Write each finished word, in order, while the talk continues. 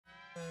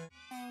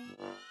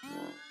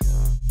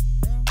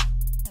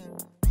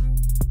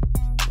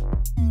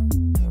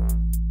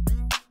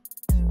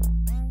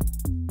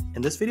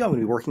In this video, I'm going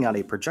to be working on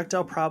a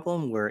projectile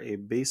problem where a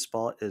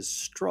baseball is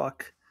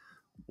struck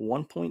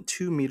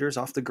 1.2 meters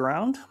off the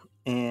ground,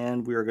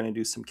 and we are going to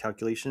do some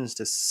calculations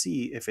to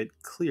see if it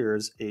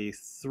clears a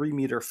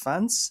 3-meter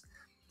fence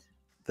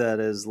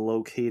that is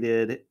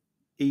located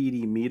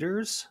 80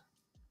 meters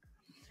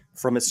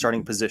from its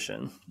starting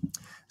position.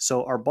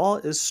 So our ball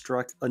is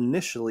struck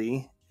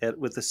initially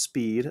with a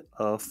speed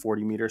of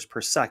 40 meters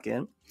per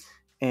second,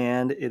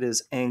 and it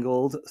is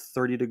angled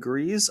 30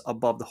 degrees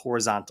above the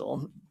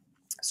horizontal.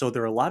 So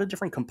there are a lot of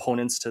different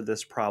components to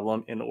this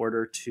problem in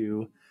order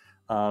to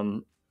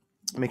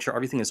make sure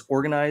everything is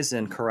organized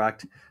and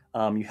correct.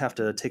 You have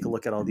to take a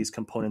look at all these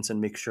components and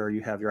make sure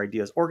you have your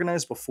ideas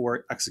organized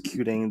before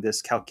executing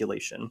this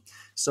calculation.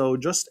 So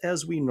just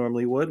as we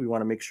normally would, we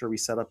want to make sure we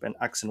set up an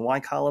X and Y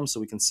column so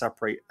we can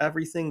separate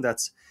everything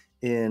that's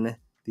in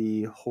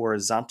the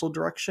horizontal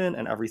direction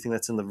and everything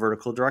that's in the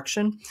vertical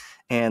direction.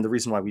 And the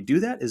reason why we do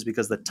that is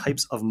because the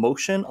types of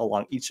motion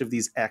along each of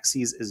these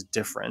axes is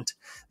different.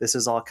 This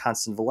is all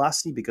constant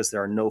velocity because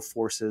there are no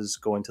forces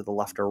going to the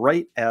left or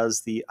right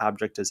as the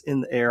object is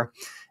in the air.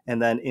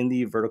 And then in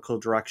the vertical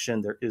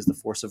direction, there is the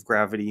force of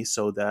gravity,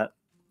 so that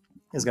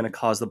is going to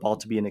cause the ball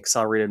to be in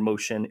accelerated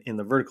motion in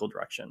the vertical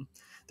direction.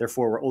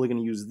 Therefore, we're only going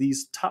to use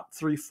these top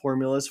three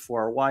formulas for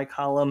our Y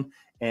column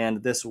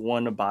and this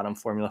one bottom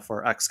formula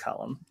for our X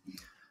column.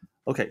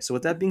 Okay, so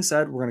with that being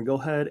said, we're going to go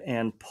ahead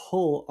and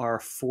pull our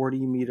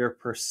 40 meter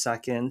per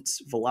second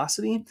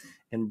velocity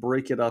and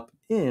break it up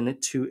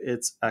into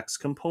its X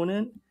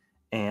component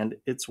and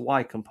its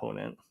Y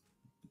component.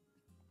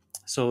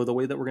 So the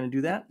way that we're going to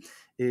do that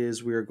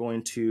is we're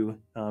going to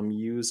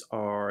use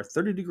our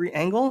 30-degree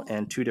angle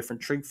and two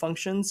different trig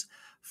functions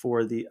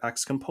for the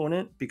X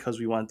component. Because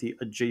we want the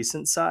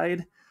adjacent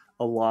side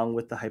along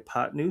with the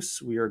hypotenuse,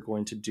 we are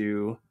going to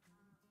do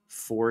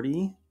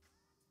 40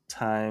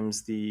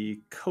 times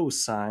the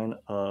cosine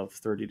of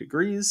 30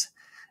 degrees,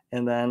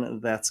 and then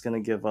that's going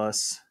to give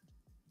us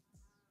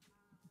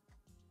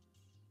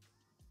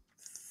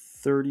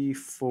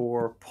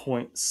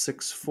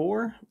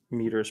 34.64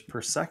 meters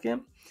per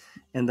second.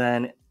 And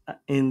then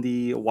in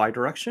the Y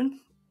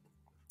direction,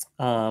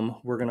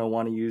 we're going to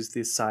want to use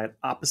the side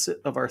opposite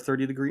of our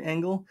 30-degree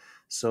angle.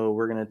 So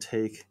we're going to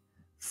take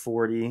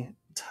 40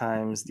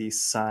 times the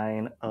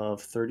sine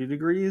of 30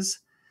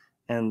 degrees,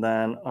 and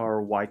then our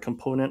Y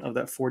component of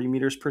that 40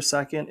 meters per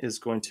second is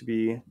going to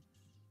be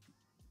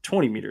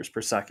 20 meters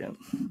per second.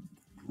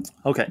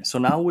 Okay, so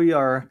now we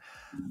are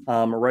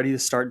ready to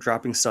start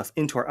dropping stuff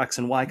into our X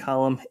and Y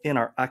column. In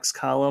our X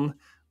column,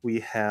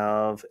 we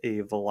have a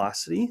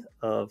velocity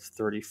of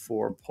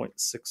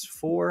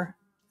 34.64.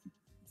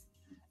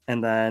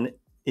 And then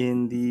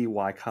in the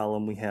Y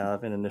column, we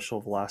have an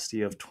initial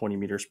velocity of 20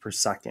 meters per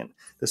second.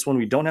 This one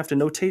we don't have to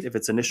notate if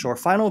it's initial or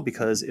final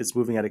because it's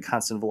moving at a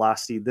constant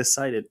velocity. This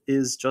side, it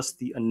is just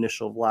the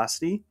initial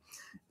velocity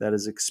that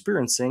is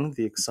experiencing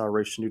the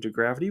acceleration due to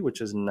gravity,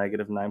 which is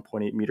negative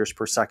 9.8 meters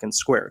per second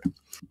squared.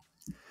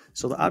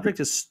 So the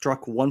object is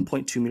struck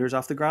 1.2 meters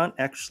off the ground.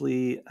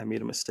 Actually, I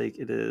made a mistake.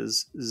 It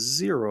is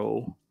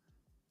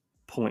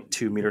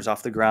 0.2 meters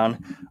off the ground.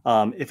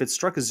 If it's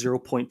struck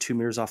 0.2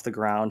 meters off the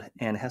ground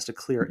and has to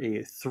clear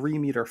a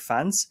 3-meter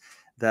fence,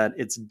 that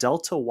its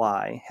delta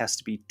Y has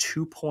to be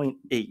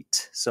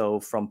 2.8. So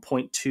from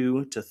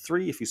 0.2 to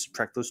 3, if you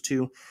subtract those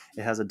two,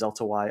 it has a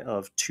delta Y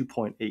of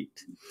 2.8.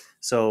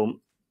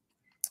 So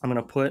I'm going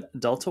to put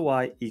delta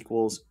Y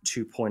equals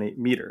 2.8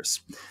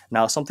 meters.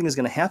 Now something is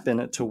going to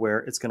happen to where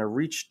it's going to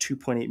reach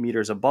 2.8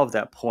 meters above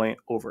that point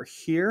over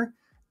here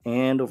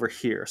and over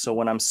here. So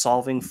when I'm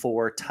solving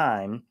for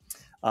time,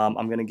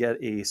 I'm going to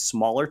get a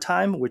smaller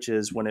time, which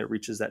is when it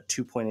reaches that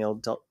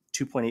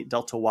 2.8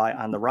 delta Y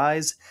on the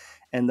rise.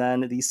 And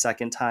then the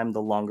second time,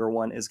 the longer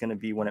one, is going to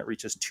be when it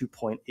reaches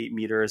 2.8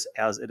 meters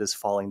as it is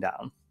falling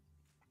down.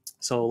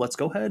 So let's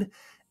go ahead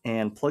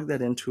and plug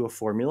that into a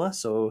formula.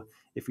 So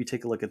if we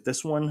take a look at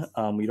this one,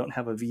 we don't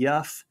have a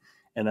VF,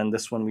 and then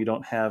this one we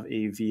don't have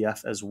a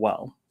VF as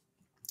well.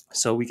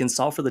 So we can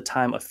solve for the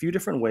time a few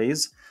different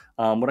ways.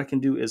 What I can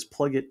do is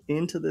plug it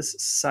into this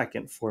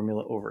second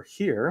formula over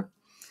here,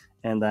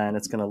 and then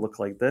it's going to look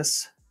like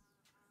this.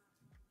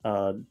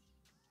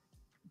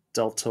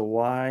 Delta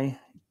Y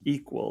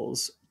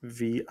equals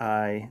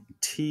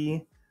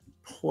VIT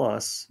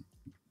plus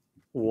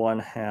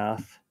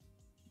 1/2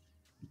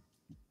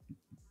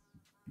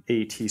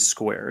 AT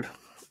squared.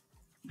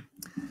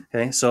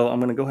 Okay, so I'm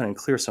going to go ahead and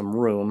clear some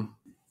room.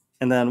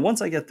 And then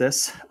once I get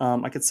this,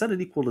 I could set it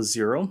equal to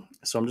 0.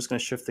 So I'm just going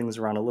to shift things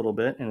around a little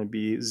bit, and it'd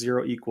be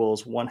 0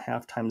 equals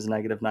 1/2 times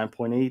negative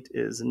 9.8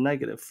 is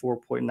negative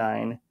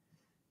 4.9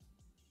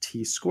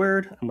 T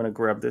squared. I'm going to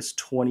grab this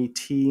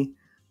 20T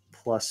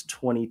plus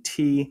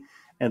 20T,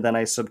 and then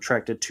I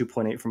subtracted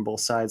 2.8 from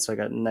both sides, so I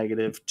got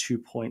negative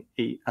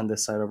 2.8 on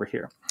this side over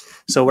here.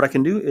 So what I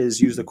can do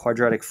is use the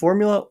quadratic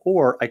formula,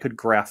 or I could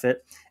graph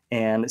it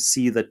and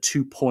see the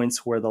 2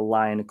 points where the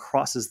line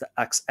crosses the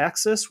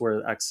x-axis,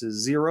 where the x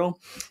is 0,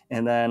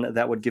 and then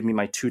that would give me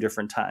my two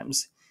different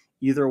times.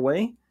 Either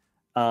way,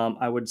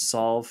 I would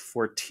solve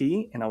for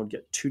t, and I would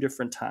get two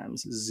different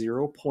times,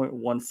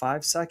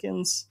 0.15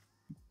 seconds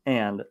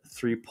and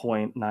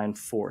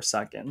 3.94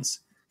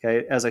 seconds.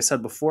 Okay, as I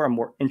said before, I'm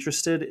more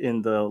interested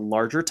in the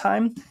larger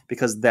time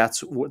because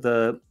that's what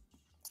the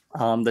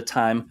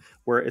time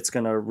where it's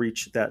going to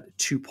reach that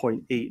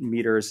 2.8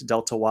 meters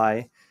delta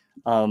y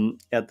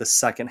at the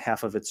second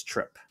half of its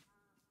trip.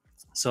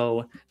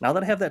 So now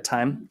that I have that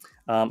time,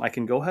 I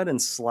can go ahead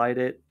and slide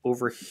it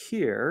over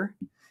here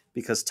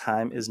because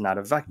time is not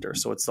a vector.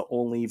 So it's the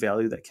only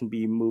value that can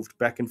be moved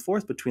back and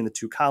forth between the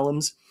two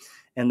columns.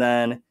 And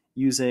then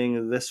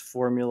using this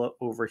formula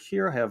over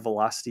here, I have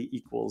velocity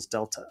equals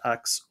delta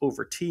x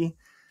over t.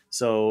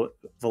 So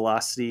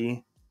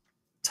velocity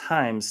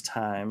times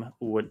time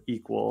would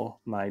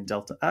equal my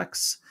delta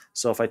x.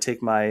 So if I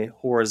take my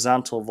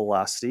horizontal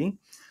velocity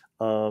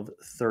of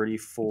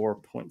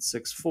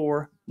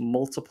 34.64,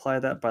 multiply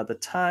that by the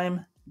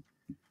time,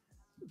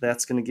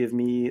 that's going to give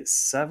me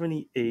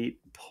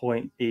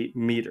 78.8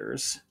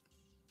 meters.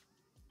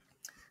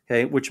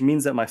 Okay, which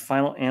means that my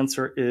final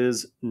answer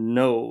is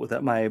no,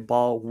 that my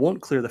ball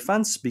won't clear the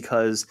fence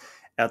because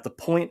at the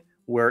point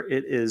where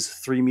it is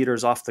 3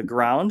 meters off the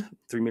ground,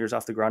 3 meters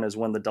off the ground is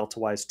when the delta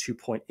y is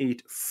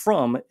 2.8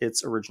 from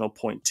its original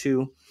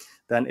 0.2,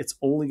 then it's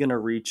only going to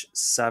reach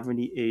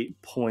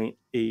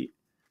 78.8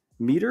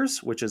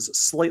 meters, which is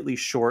slightly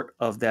short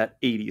of that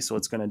 80. So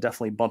it's going to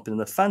definitely bump into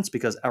the fence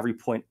because every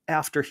point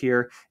after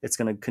here, it's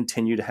going to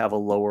continue to have a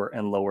lower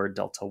and lower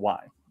delta y.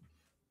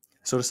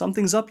 So to sum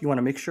things up, you want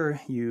to make sure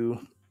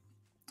you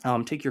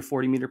take your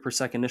 40 meter per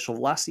second initial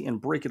velocity and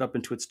break it up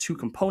into its two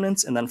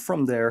components. And then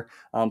from there,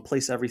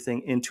 place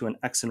everything into an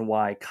X and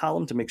Y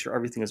column to make sure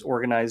everything is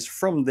organized.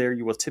 From there,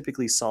 you will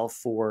typically solve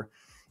for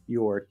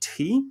your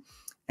T.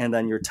 And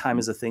then your time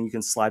is a thing you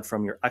can slide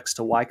from your X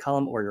to Y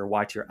column or your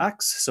Y to your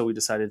X. So we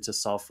decided to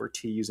solve for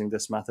T using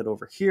this method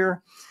over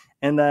here.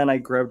 And then I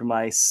grabbed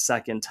my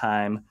second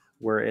time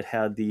where it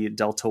had the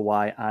delta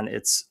Y on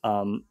its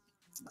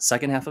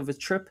second half of its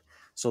trip,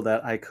 so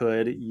that I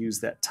could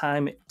use that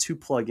time to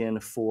plug in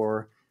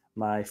for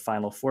my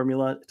final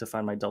formula to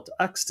find my delta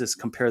x, to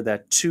compare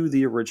that to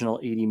the original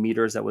 80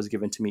 meters that was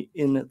given to me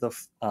in the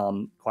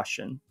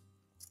question.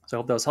 So I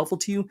hope that was helpful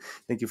to you.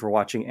 Thank you for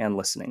watching and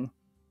listening.